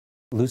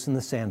Loosen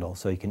the sandal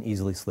so you can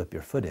easily slip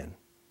your foot in.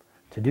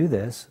 To do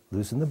this,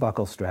 loosen the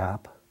buckle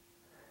strap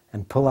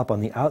and pull up on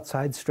the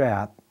outside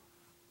strap.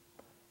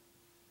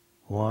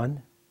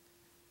 1,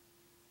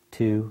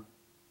 2,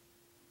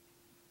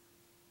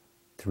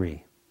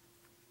 3.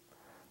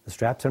 The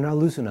straps are now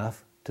loose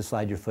enough to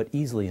slide your foot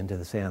easily into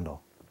the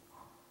sandal.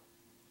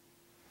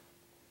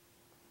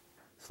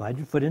 Slide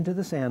your foot into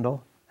the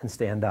sandal and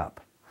stand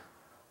up.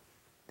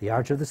 The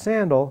arch of the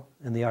sandal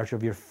and the arch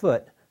of your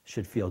foot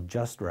should feel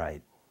just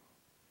right.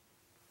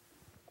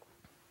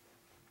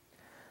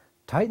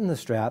 Tighten the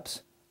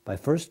straps by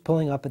first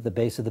pulling up at the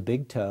base of the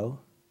big toe,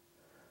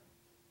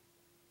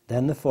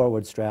 then the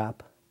forward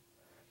strap,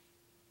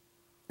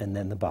 and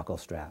then the buckle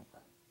strap.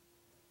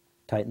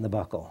 Tighten the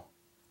buckle.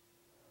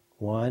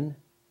 1,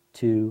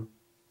 2,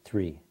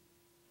 3. You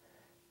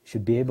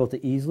should be able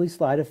to easily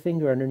slide a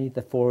finger underneath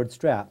the forward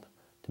strap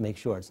to make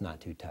sure it's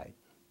not too tight.